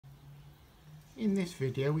In this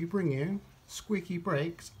video we bring you squeaky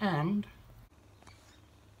brakes and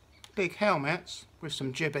big helmets with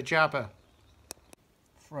some jibber jabber.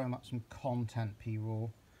 Throw up some content,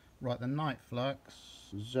 P-roll. Right, the Nite Flux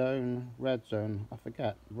red zone, I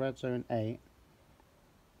forget, red zone 8.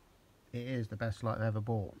 It is the best light I've ever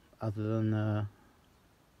bought, other than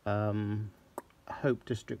Hope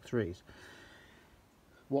District 3s.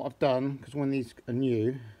 What I've done, because when these are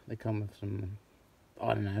new, they come with some,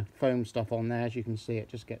 I don't know, foam stuff on there. As you can see, it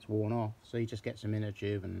just gets worn off. So you just get some inner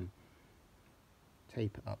tube and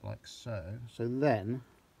tape it up like so. So then,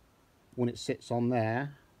 when it sits on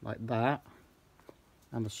there, like that,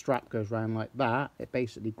 and the strap goes around like that, it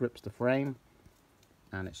basically grips the frame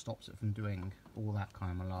and it stops it from doing all that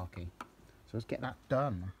kind of malarkey. So let's get that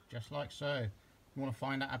done, just like so. You want to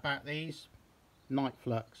find out about these? Nite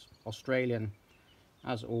Flux, Australian.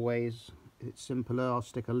 As always, it's simpler. I'll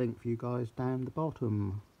stick a link for you guys down the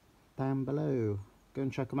bottom, down below. Go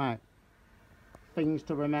and check them out. Things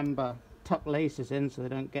to remember: tuck laces in so they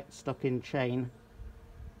don't get stuck in chain.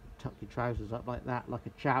 Tuck your trousers up like that, like a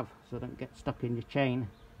chav, so they don't get stuck in your chain.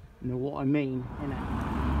 You know what I mean, innit?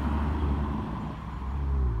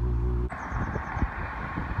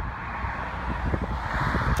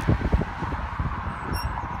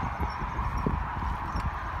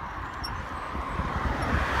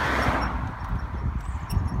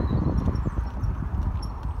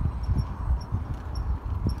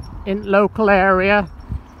 In local area,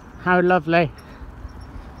 how lovely.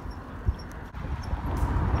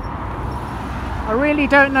 I really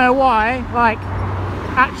don't know why, like,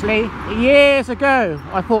 actually years ago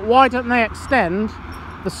I thought, why don't they extend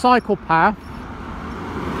the cycle path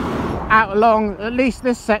out along at least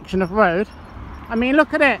this section of road? I mean,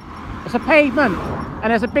 look at it, it's a pavement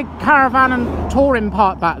and there's a big caravan and touring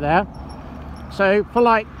park back there, so for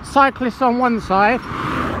like cyclists on one side,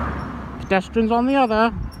 pedestrians on the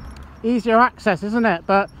other. Easier access, isn't it?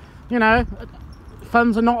 But you know,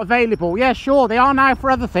 funds are not available. Yeah, sure, they are now for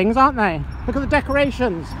other things, aren't they? Look at the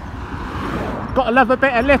decorations. Gotta love a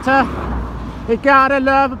bit of litter. You gotta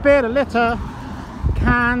love a bit of litter.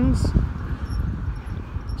 Cans,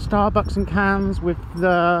 Starbucks and cans with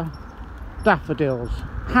the daffodils.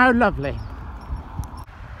 How lovely.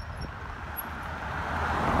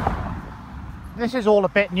 This is all a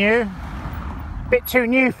bit new. Bit too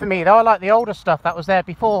new for me though. I like the older stuff that was there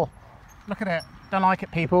before. Look at it. Don't like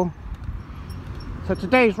it, people. So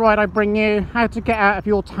today's ride I bring you how to get out of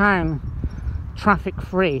your town traffic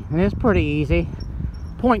free, and it's pretty easy.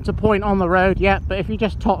 Point to point on the road, yeah, but if you're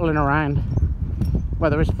just toddling around,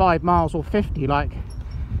 whether it's 5 miles or 50, like,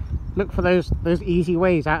 look for those easy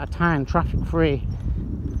ways out of town traffic free.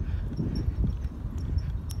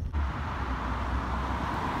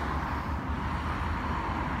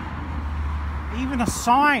 Even a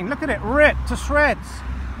sign, look at it, ripped to shreds.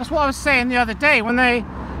 That's what I was saying the other day, when they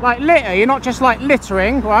like litter, you're not just like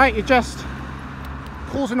littering, right? You're just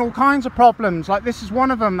causing all kinds of problems. Like this is one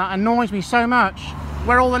of them that annoys me so much,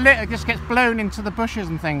 where all the litter just gets blown into the bushes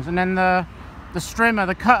and things, and then the strimmer,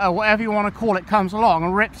 the cutter, whatever you want to call it, comes along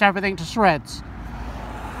and rips everything to shreds.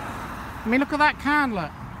 I mean, look at that can, look.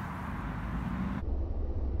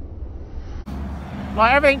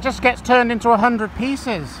 Like everything just gets turned into 100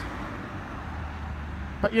 pieces.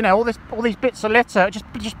 But you know, all these bits of litter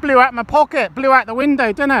just blew out my pocket, blew out the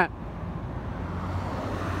window, didn't it?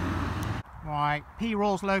 Right,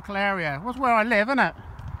 P-Roll's local area. That's where I live, isn't it?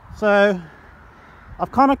 So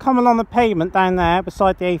I've kind of come along the pavement down there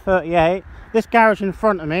beside the A38. This garage in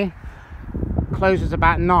front of me closes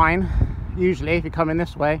about 9, usually, if you're coming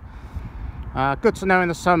this way. Good to know in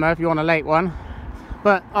the summer if you want a late one.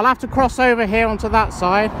 But I'll have to cross over here onto that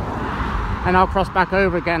side and I'll cross back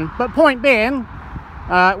over again. But point being,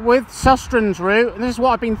 with Sustren's route, and this is what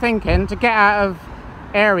I've been thinking, to get out of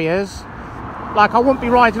areas, like I wouldn't be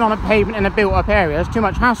riding on a pavement in a built up area. It's too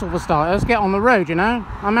much hassle for starters. Get on the road, you know.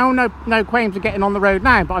 I'm no claims of getting on the road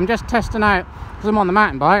now, but I'm just testing out, because I'm on the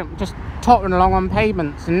mountain bike, just tottering along on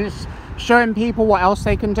pavements and just showing people what else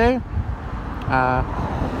they can do.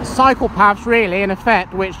 Cycle paths really in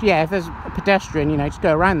effect, which, yeah, if there's a pedestrian, you know, just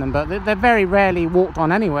go around them, but they're very rarely walked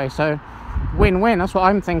on anyway, so win-win, that's what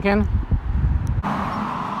I'm thinking.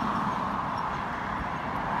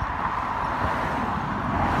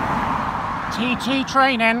 TT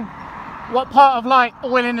training. What part of like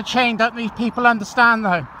oil in the chain don't these people understand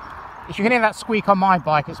though? If you can hear that squeak on my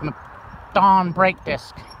bike, it's my darn brake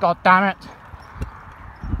disc. God damn it.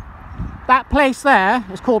 That place there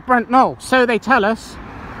is called Brent Knoll, so they tell us.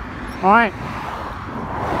 Alright.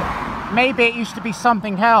 Maybe it used to be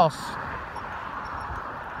something else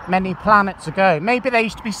many planets ago. Maybe there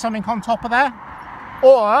used to be something on top of there.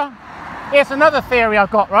 Or Here's another theory I've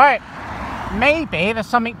got, right? Maybe there's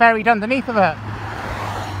something buried underneath of it.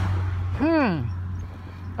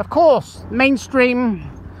 Of course, mainstream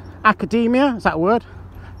academia, is that a word?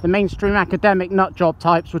 The mainstream academic nutjob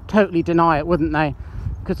types would totally deny it, wouldn't they?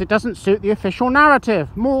 Because it doesn't suit the official narrative.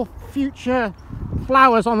 More future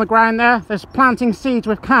flowers on the ground there. There's planting seeds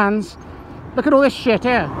with cans. Look at all this shit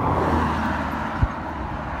here.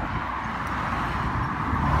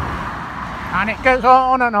 And it goes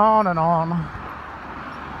on and on and on.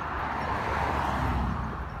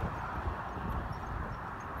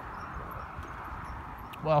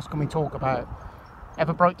 What else can we talk about?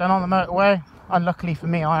 Ever broke down on the motorway? Unluckily for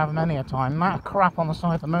me, I have many a time. That crap on the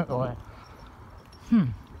side of the motorway.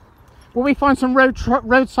 Will we find some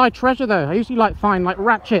roadside treasure though? I usually find like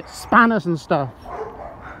ratchets, spanners and stuff.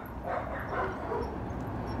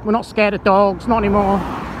 We're not scared of dogs, not anymore.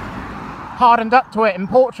 Hardened up to it in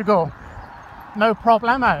Portugal. No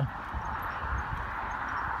problemo.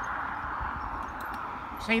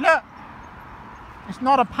 See, look. It's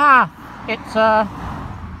not a path. It's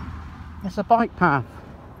a bike path.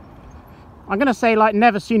 I'm going to say like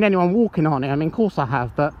never seen anyone walking on it. I mean, of course I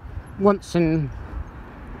have, but once in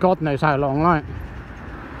God knows how long, right?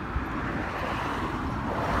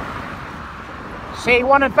 See,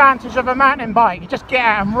 one advantage of a mountain bike, you just get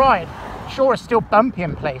out and ride. Sure, it's still bumpy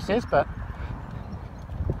in places, but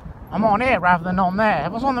I'm on here rather than on there. If I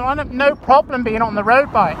was on the run, no problem being on the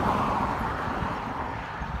road bike.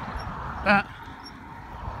 But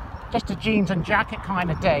just a jeans and jacket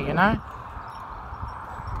kind of day, you know?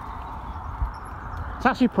 It's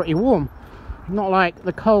actually pretty warm. Not like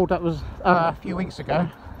the cold that was a few weeks ago.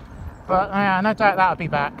 But yeah, no doubt that'll be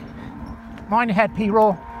back. Mind your head,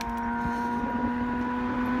 P-Raw.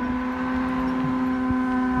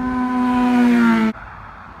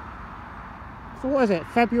 So what is it?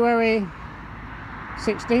 February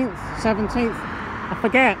 16th, 17th? I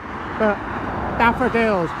forget. But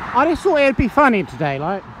daffodils. I just thought it'd be funny today,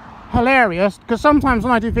 like hilarious. Because sometimes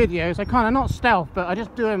when I do videos, I kind of not stealth, but I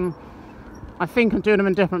just do them. I think I'm doing them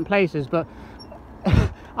in different places, but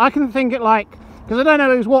I can think it like, because I don't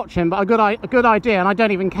know who's watching, but a good idea, and I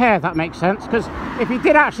don't even care if that makes sense, because if you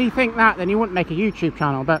did actually think that, then you wouldn't make a YouTube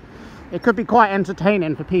channel. But it could be quite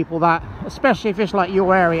entertaining for people that, especially if it's like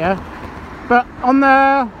your area. But I'm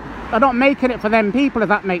not making it for them people, if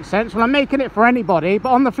that makes sense. Well, I'm making it for anybody, but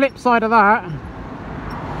on the flip side of that,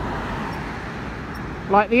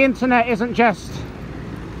 like the internet isn't just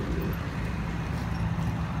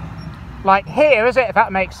like here, is it, if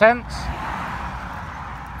that makes sense?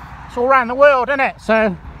 It's all around the world, isn't it?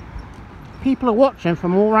 So people are watching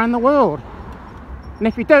from all around the world. And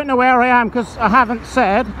if you don't know where I am, because I haven't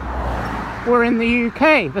said, we're in the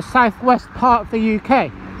UK, the southwest part of the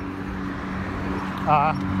UK.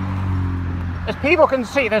 As people can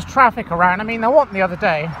see, there's traffic around. I mean, there wasn't the other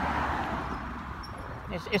day.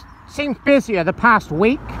 It seems busier the past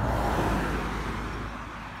week.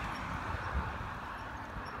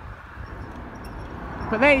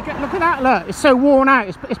 But there you go, look at that, look, it's so worn out.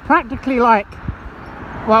 It's practically like,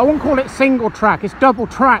 well, I won't call it single track, it's double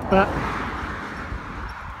track, but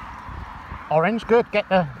orange, good, get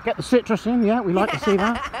the citrus in, yeah, we like to see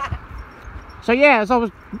that. So yeah, as I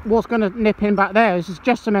was going to nip in back there, this is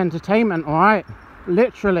just some entertainment, alright?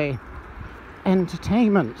 Literally,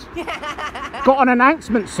 entertainment. Got an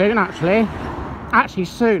announcement soon, actually. Actually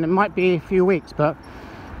soon, it might be a few weeks, but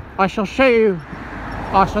I shall tell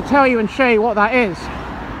you and show you what that is.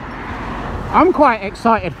 I'm quite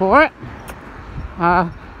excited for it.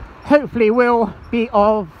 Hopefully it will be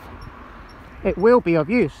of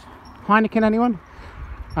use. Heineken, anyone?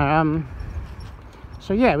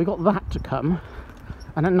 So yeah, we got that to come.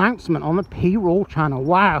 An announcement on the P-Raw channel.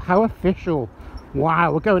 Wow, how official.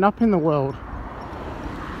 Wow, we're going up in the world.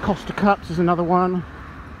 Costa Cups is another one.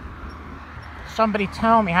 Somebody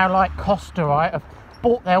tell me how like Costa, right, have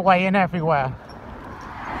bought their way in everywhere.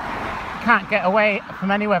 Can't get away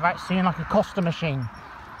from anywhere without seeing like a Costa machine.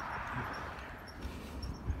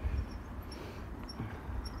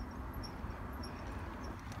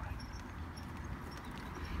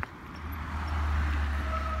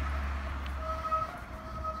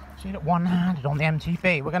 See it one-handed on the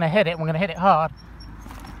MTB. We're going to hit it. We're going to hit it hard.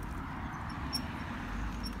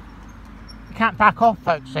 You can't back off,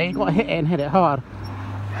 folks. See, you've got to hit it and hit it hard.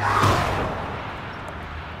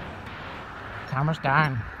 Camera's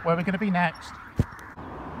down. Where are we going to be next?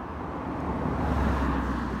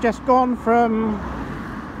 Just gone from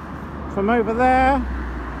over there.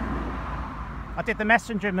 I did the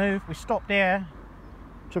messenger move. We stopped here,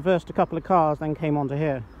 traversed a couple of cars, then came onto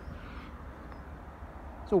here.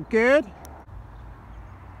 It's all good.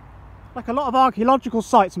 like a lot of archaeological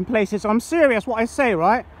sites and places. I'm serious what I say,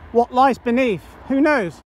 right? What lies beneath? Who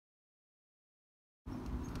knows?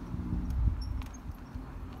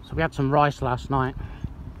 So we had some rice last night.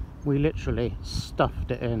 We literally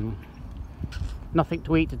stuffed it in. Nothing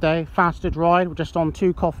to eat today. Fasted ride. We're just on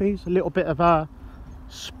 2 coffees. A little bit of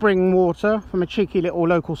spring water from a cheeky little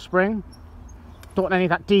local spring. Don't want any of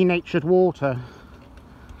that denatured water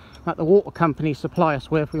that the water companies supply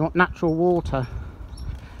us with. We want natural water.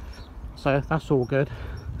 So that's all good.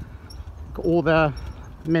 Got all the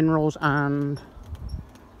minerals and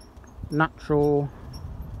natural,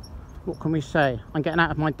 what can we say? I'm getting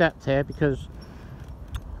out of my depth here because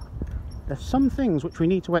there's some things which we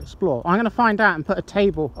need to explore. I'm going to find out and put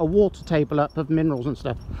a water table up of minerals and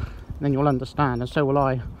stuff, and then you'll understand, and so will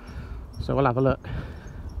I. So we'll have a look.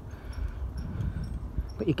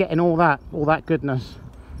 But you're getting all that goodness.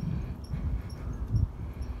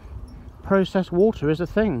 Processed water is a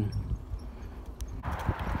thing.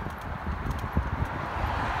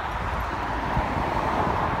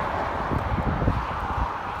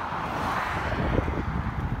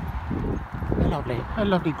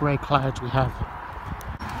 Lovely grey clouds we have.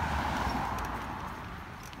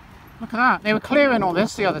 Look at that. They were clearing all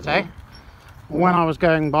this the other day when I was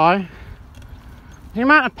going by. The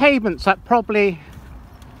amount of pavements that probably,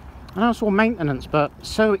 I know it's all maintenance, but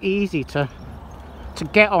so easy to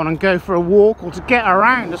get on and go for a walk or to get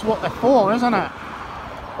around is what they're for, isn't it?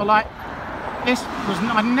 But like, this was,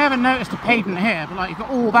 I never noticed a pavement here, but like you've got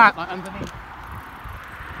all that like underneath.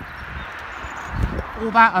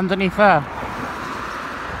 All that underneath there.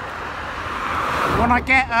 When I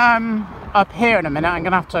get up here in a minute, I'm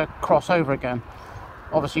going to have to cross over again.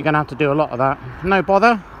 Obviously you're going to have to do a lot of that. No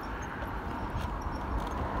bother.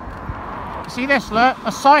 See this, look?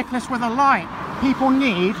 A cyclist with a light. People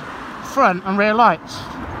need front and rear lights.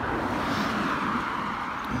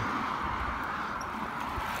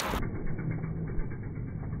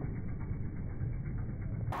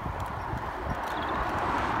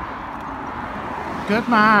 Good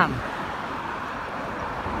man.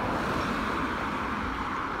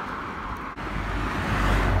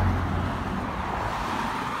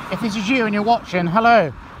 If this is you and you're watching,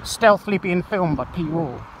 hello. Stealthily being filmed by P.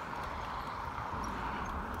 Raw.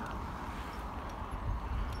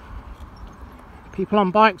 People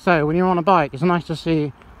on bikes though, when you're on a bike, it's nice to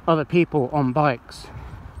see other people on bikes.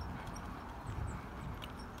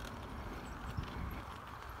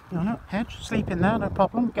 No, hedge, sleep in there, no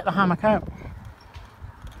problem. Get the hammock out.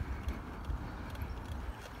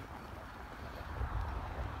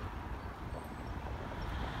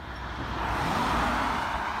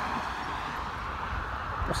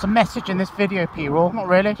 What's the message in this video, P-Raw? Not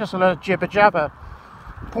really, just a little jibber jabber.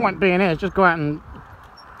 Point being is, just go out and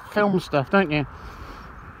film stuff, don't you?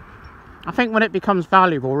 I think when it becomes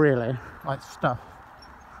valuable, really, like stuff,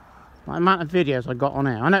 like the amount of videos I got on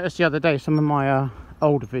here. I noticed the other day some of my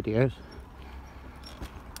older videos,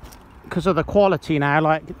 because of the quality now,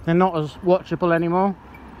 like they're not as watchable anymore.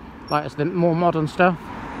 Like it's the more modern stuff,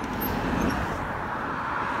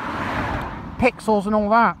 pixels and all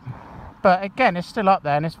that. But again, it's still up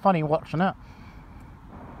there and it's funny watching it.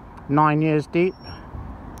 9 years deep.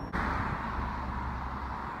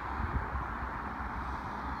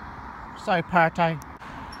 So party.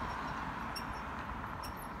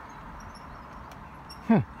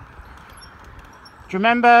 Do you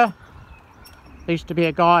remember there used to be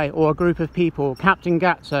a guy or a group of people, Captain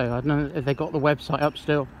Gatso, I don't know if they got the website up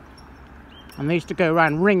still, and they used to go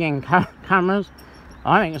around ringing cameras.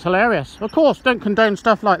 I think it's hilarious. Of course, don't condone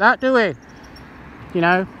stuff like that, do we? You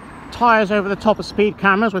know, tyres over the top of speed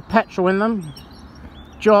cameras with petrol in them.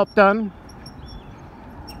 Job done.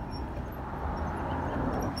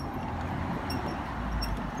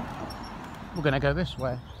 We're going to go this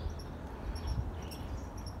way.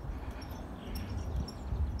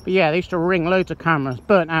 But yeah, they used to ring loads of cameras,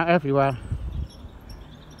 burnt out everywhere.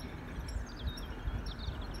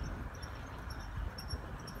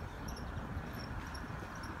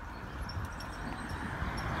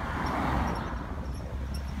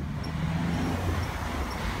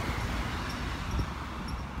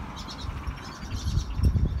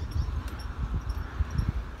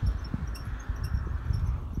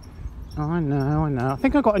 I know. I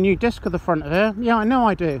think I got a new disc at the front of here. Yeah, I know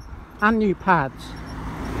I do. And new pads.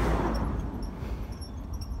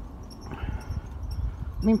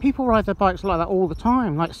 I mean, people ride their bikes like that all the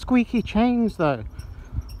time. Like squeaky chains, though.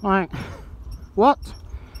 Like, what?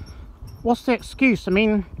 What's the excuse? I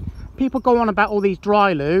mean, people go on about all these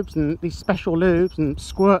dry lubes and these special lubes and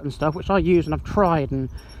squirt and stuff, which I use and I've tried. And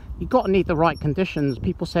you've got to need the right conditions.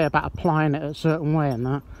 People say about applying it a certain way and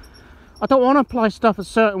that. I don't want to apply stuff a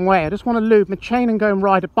certain way. I just want to lube my chain and go and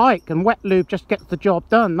ride a bike, and wet lube just gets the job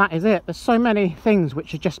done. That is it. There's so many things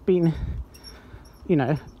which have just been, you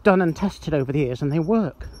know, done and tested over the years, and they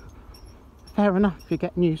work. Fair enough if you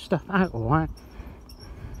get new stuff out, alright.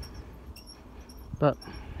 But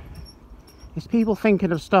it's people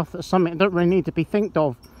thinking of stuff that's something that don't really need to be think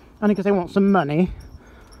of, only because they want some money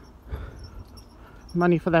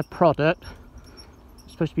for their product.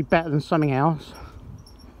 It's supposed to be better than something else.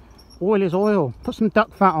 Oil is oil. Put some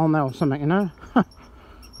duck fat on there or something, you know.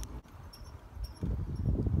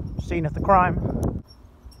 Scene of the crime.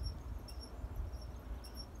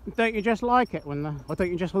 Don't you just like it when or don't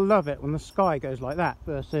you just love it when the sky goes like that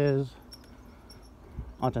versus,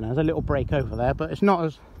 I don't know, there's a little break over there, but it's not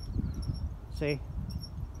as, see,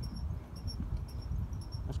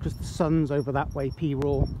 that's because the sun's over that way,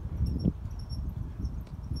 P-raw.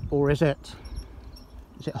 Or is it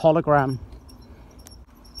hologram?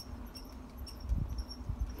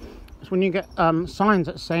 It's when you get signs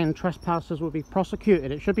that saying trespassers will be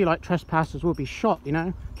prosecuted. It should be like trespassers will be shot, you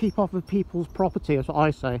know. Keep off of people's property, is what I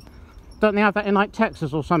say. Don't they have that in like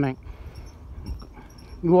Texas or something?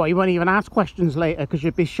 What, you won't even ask questions later because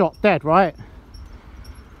you'd be shot dead, right?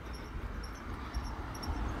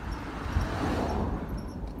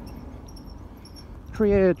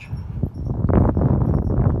 Triage.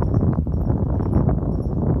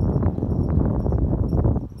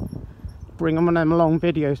 Bring them on them long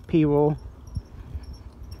videos, P-roll.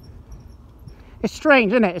 It's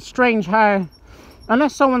strange, isn't it? It's strange how,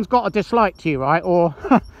 unless someone's got a dislike to you, right? Or,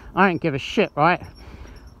 I don't give a shit, right?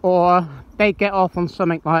 Or they get off on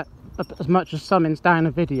something like as much as summons down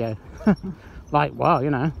a video. Like, well, you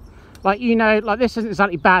know. Like, you know, like this isn't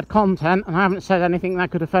exactly bad content, and I haven't said anything that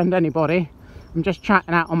could offend anybody. I'm just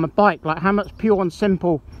chatting out on my bike. Like, how much pure and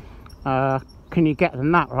simple can you get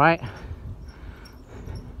than that, right?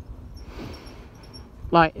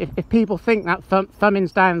 Like, if people think that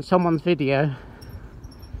thumbings down someone's video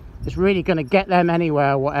is really going to get them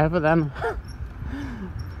anywhere or whatever, then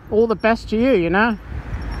all the best to you, you know?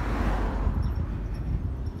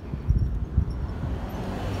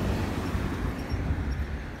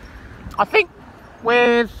 I think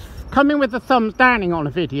with coming with the thumbs downing on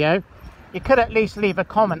a video, you could at least leave a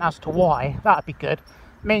comment as to why. That'd be good.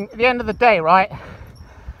 I mean, at the end of the day, right,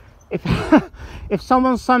 if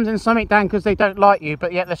someone's thumbing something down because they don't like you,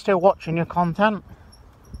 but yet they're still watching your content,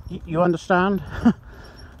 you understand?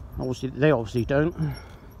 They obviously don't.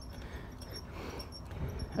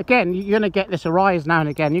 Again, you're going to get this arise now and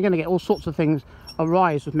again. You're going to get all sorts of things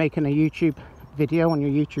arise with making a YouTube video on your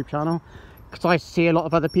YouTube channel, because I see a lot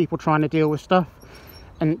of other people trying to deal with stuff,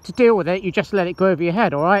 and to deal with it, you just let it go over your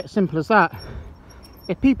head. All right, simple as that.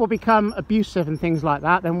 If people become abusive and things like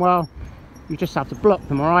that, then, well, you just have to block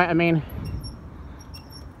them. All right, I mean,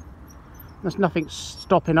 there's nothing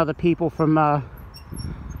stopping other people from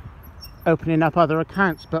opening up other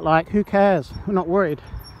accounts, but like, who cares? We're not worried.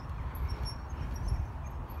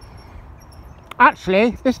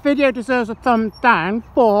 Actually, this video deserves a thumb down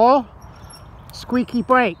for Squeaky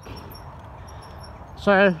Break.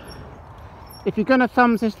 So if you're gonna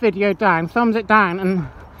thumbs this video down, thumbs it down and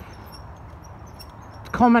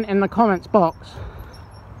comment in the comments box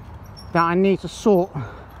that I need to sort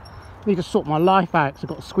my life out because I've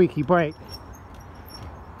got a squeaky brake.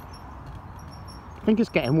 I think it's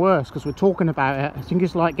getting worse because we're talking about it. I think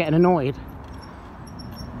it's like getting annoyed.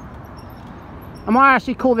 I might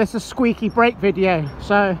actually call this a squeaky brake video,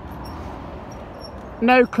 so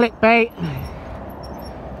no clickbait.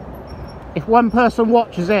 If one person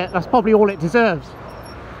watches it, that's probably all it deserves.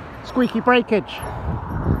 Squeaky breakage.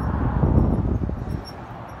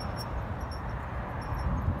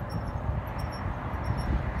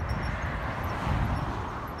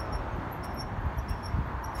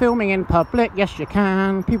 Filming in public, yes you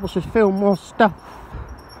can. People should film more stuff.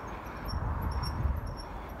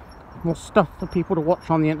 More stuff for people to watch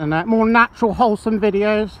on the internet. More natural, wholesome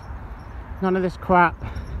videos. None of this crap.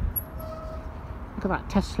 Look at that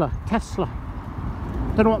Tesla.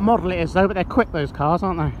 Don't know what model it is though, but they're quick, those cars,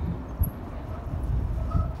 aren't they?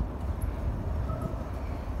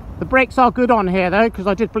 The brakes are good on here though, because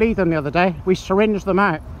I did bleed them the other day. We syringed them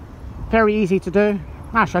out. Very easy to do.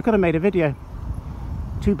 Actually, I could have made a video.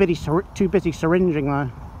 Too busy syringing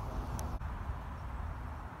though.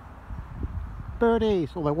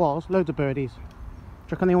 Birdies. Well, there was loads of birdies. Do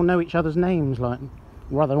you reckon they all know each other's names? Like,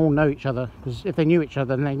 rather than all know each other, because if they knew each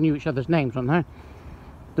other, then they knew each other's names, wouldn't they?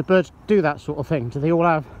 The birds do that sort of thing. Do they all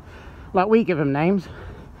have, like we give them names,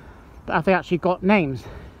 but have they actually got names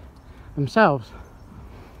themselves?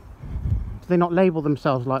 Do they not label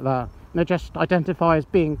themselves like that? They just identify as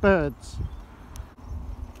being birds.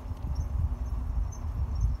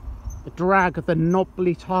 drag of the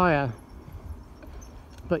knobbly tyre,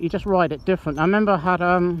 but you just ride it different. I remember I had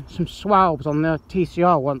some swabs on the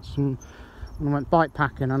TCR once when I went bike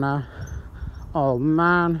packing, and oh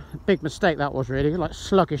man, big mistake that was, really. Like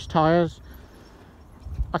sluggish tyres.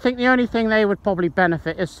 I think the only thing they would probably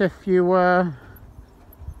benefit is if you were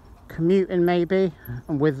commuting maybe,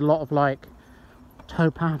 and with a lot of like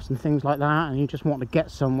towpaths and things like that, and you just want to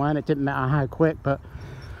get somewhere and it didn't matter how quick. But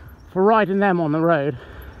for riding them on the road,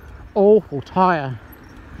 awful tyre,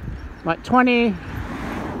 like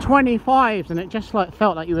 25s, and it just like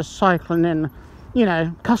felt like you were cycling in, you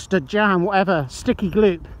know, custard jam, whatever, sticky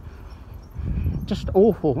gloop. Just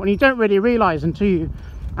awful, and you don't really realise until you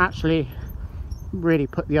actually really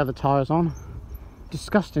put the other tyres on.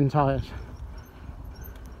 Disgusting tyres.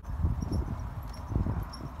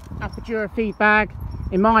 Apogura feed bag,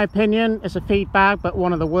 in my opinion, it's a feed bag, but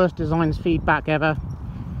one of the worst designs feed bag ever.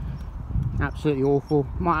 Absolutely awful.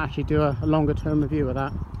 Might actually do a longer term review of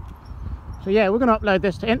that. So yeah, we're gonna upload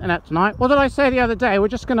this to internet tonight. What did I say the other day? We're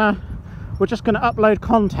just gonna upload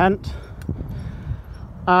content.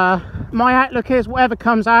 My outlook is whatever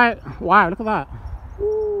comes out. Wow, look at that.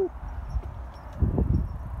 Woo.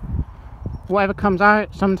 Whatever comes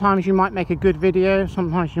out. Sometimes you might make a good video,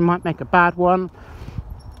 sometimes you might make a bad one,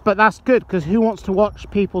 but that's good, because who wants to watch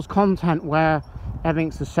people's content where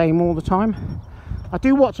everything's the same all the time? I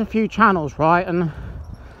do watch a few channels, right, and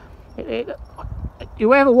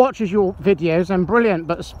whoever watches your videos, then brilliant,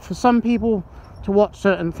 but for some people to watch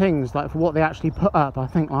certain things, like for what they actually put up, I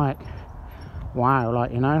think like, wow,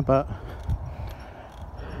 like, you know. But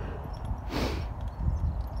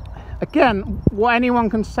again, what anyone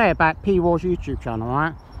can say about P-War's YouTube channel,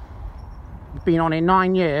 right? I've been on it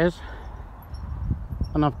 9 years,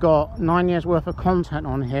 and I've got 9 years worth of content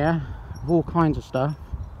on here of all kinds of stuff.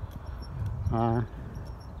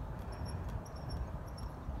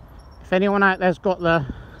 If anyone out there's got the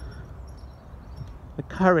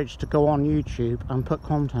courage to go on YouTube and put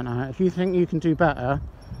content out, if you think you can do better,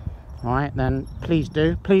 right, then please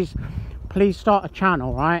do. Please start a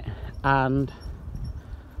channel, right, and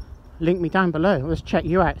link me down below. Let's check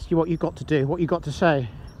you out, see what you've got to do, what you got to say.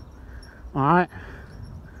 All right,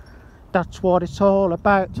 that's what it's all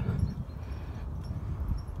about.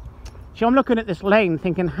 See, I'm looking at this lane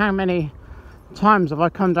thinking, how many times have I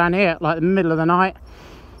come down here at like the middle of the night,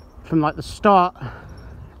 from like the start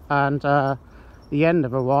and the end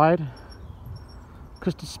of a ride?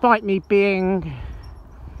 Because despite me being,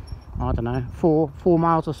 I don't know, 4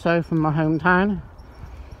 miles or so from my hometown,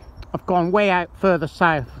 I've gone way out further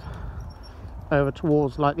south, over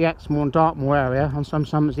towards like the Exmoor and Dartmoor area on some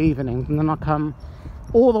summer's evenings, and then I come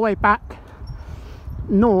all the way back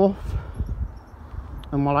north,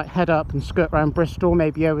 and we'll like head up and skirt around Bristol,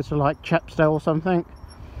 maybe over to like Chepstow or something.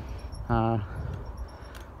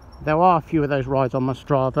 There are a few of those rides on my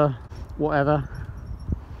Strava, whatever,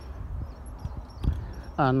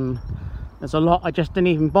 and there's a lot I just didn't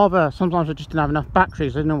even bother. Sometimes I just didn't have enough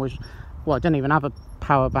batteries. I didn't always, well, I didn't even have a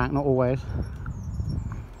power bank, not always.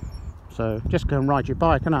 So just go and ride your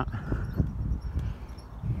bike, innit?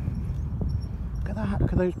 Look at that,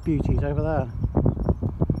 look at those beauties over there.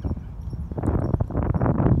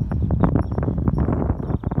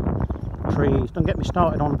 Trees, don't get me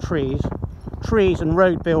started on trees. Trees and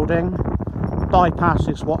road building,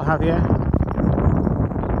 bypasses, what have you.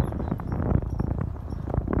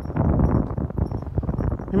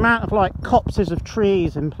 The amount of like copses of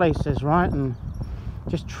trees in places, right, and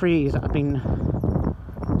just trees that have been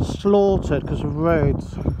slaughtered because of roads.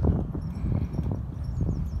 It's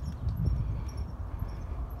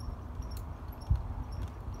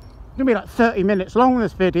gonna be like 30 minutes long,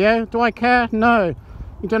 this video. Do I care? No,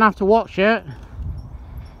 you don't have to watch it.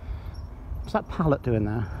 What's that pallet doing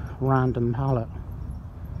there? Random pallet.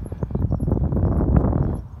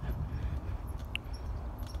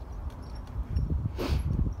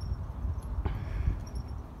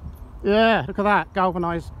 Yeah, look at that,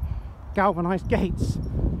 galvanized gates.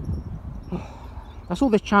 That's all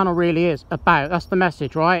this channel really is about. That's the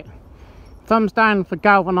message, right? Thumbs down for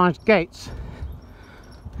galvanized gates.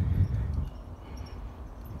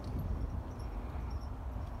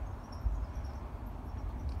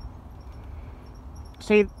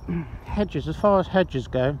 See, hedges, as far as hedges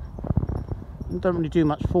go, don't really do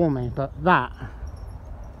much for me, but that,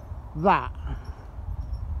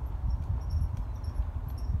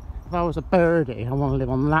 if I was a birdie, I want to live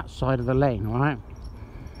on that side of the lane, right?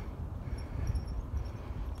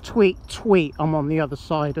 Tweet, tweet, I'm on the other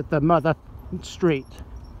side of the mother street.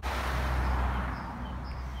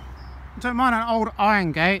 Don't mind an old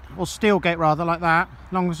iron gate, or steel gate rather, like that,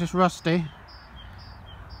 as long as it's rusty.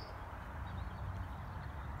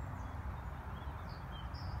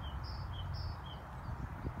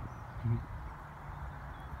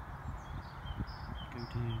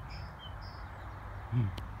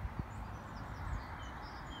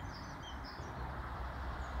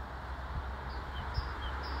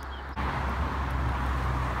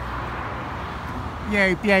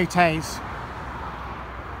 Yo, beauties.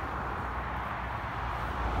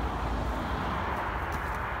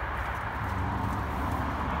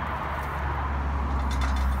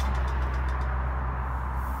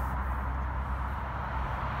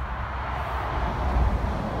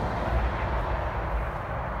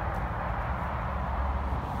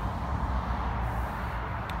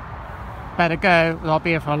 Better go, I'll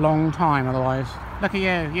be here for a long time otherwise. Look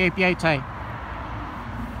at you beauty.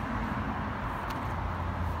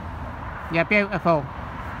 You're beautiful.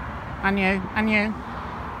 And you, and you.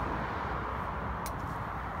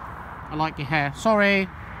 I like your hair. Sorry,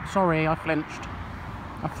 I flinched.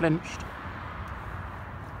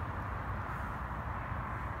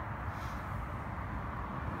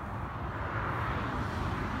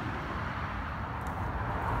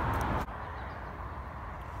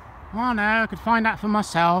 Oh no, I could find out for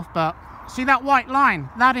myself, but see that white line?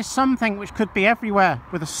 That is something which could be everywhere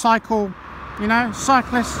with a cycle, you know,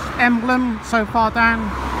 cyclist emblem so far down.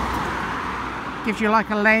 Gives you like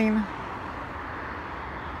a lane.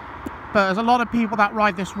 But there's a lot of people that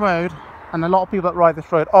ride this road, and a lot of people that ride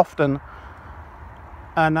this road often.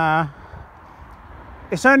 And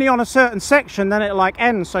it's only on a certain section, then it'll like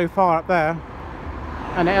end so far up there.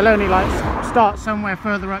 And it'll only like start somewhere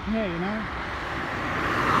further up here, you know?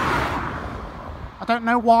 I don't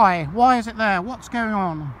know why. Why is it there? What's going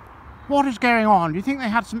on? What is going on? Do you think they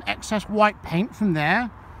had some excess white paint from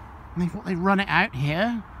there and they thought they'd run it out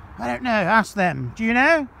here? I don't know. Ask them. Do you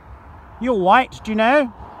know? You're white. Do you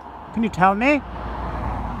know? Can you tell me?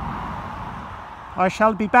 I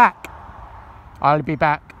shall be back. I'll be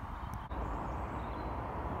back.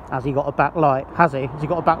 Has he got a backlight? Has he? Has he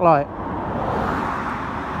got a backlight?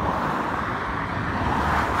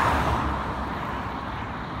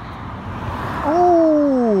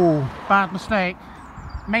 Bad mistake.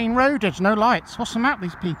 Main roadage, no lights. What's the matter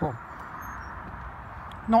with these people?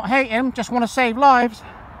 Not hate him, just want to save lives.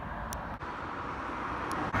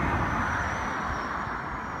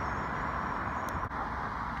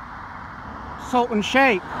 Salt and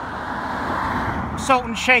shake. Salt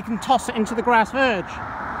and shake and toss it into the grass verge.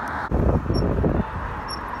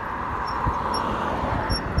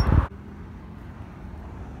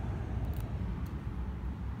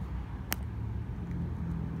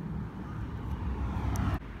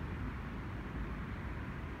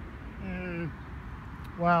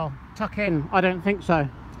 Well, tuck in, I don't think so.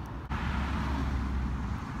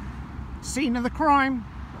 Scene of the crime.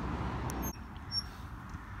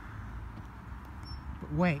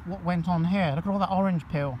 But wait, what went on here? Look at all that orange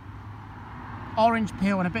peel. Orange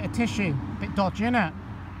peel and a bit of tissue. A bit dodgy, innit?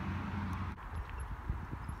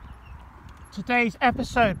 Today's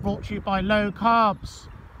episode brought to you by low carbs,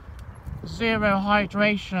 0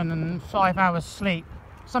 hydration and 5 hours sleep.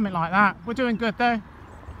 Something like that. We're doing good though.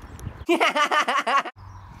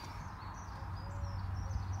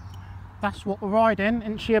 That's what we're riding,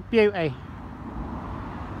 isn't she a beauty?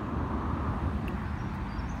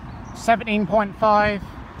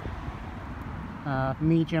 17.5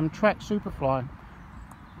 medium Trek Superfly.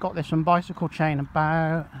 Got this from Bicycle Chain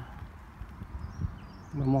about,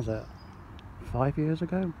 when was it? 5 years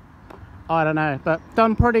ago? I don't know, but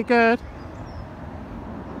done pretty good.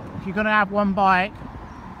 If you're gonna have one bike,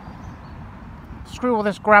 screw all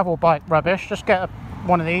this gravel bike rubbish, just get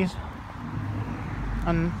one of these.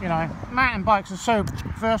 And you know, mountain bikes are so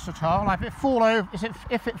versatile. Like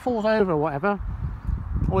if it falls over or whatever,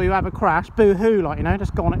 or you have a crash, boo-hoo, like, you know,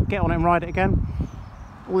 just go on it, get on it and ride it again.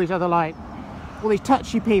 All these other, like, all these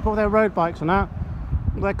touchy people, their road bikes and that,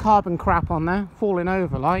 all their carbon crap on there, falling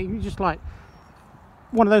over, like, you just like,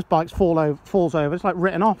 one of those bikes falls over, it's like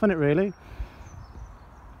written off, isn't it, really?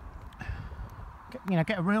 You know,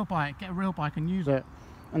 get a real bike and use it.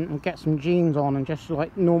 And get some jeans on and just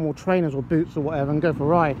like normal trainers or boots or whatever and go for a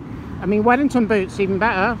ride. I mean, Wellington boots even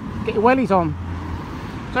better. Get your wellies on.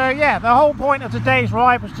 So yeah, the whole point of today's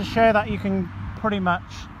ride was to show that you can pretty much,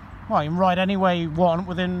 well, you can ride anywhere you want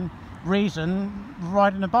within reason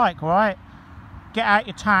riding a bike, alright? Get out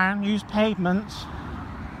your town, use pavements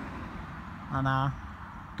and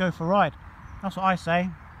go for a ride. That's what I say.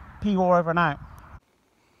 P-Raw over and out.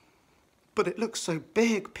 But it looks so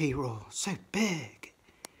big, P-Raw, so big.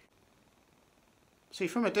 See,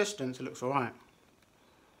 from a distance it looks alright.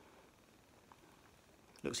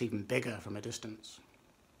 Looks even bigger from a distance.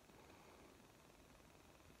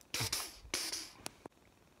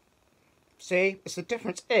 See, it's the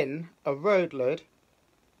difference in a road lid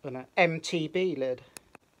and an MTB lid.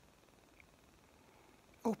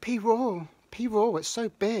 Oh, P-roll. P-roll, it's so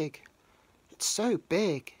big. It's so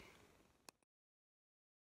big.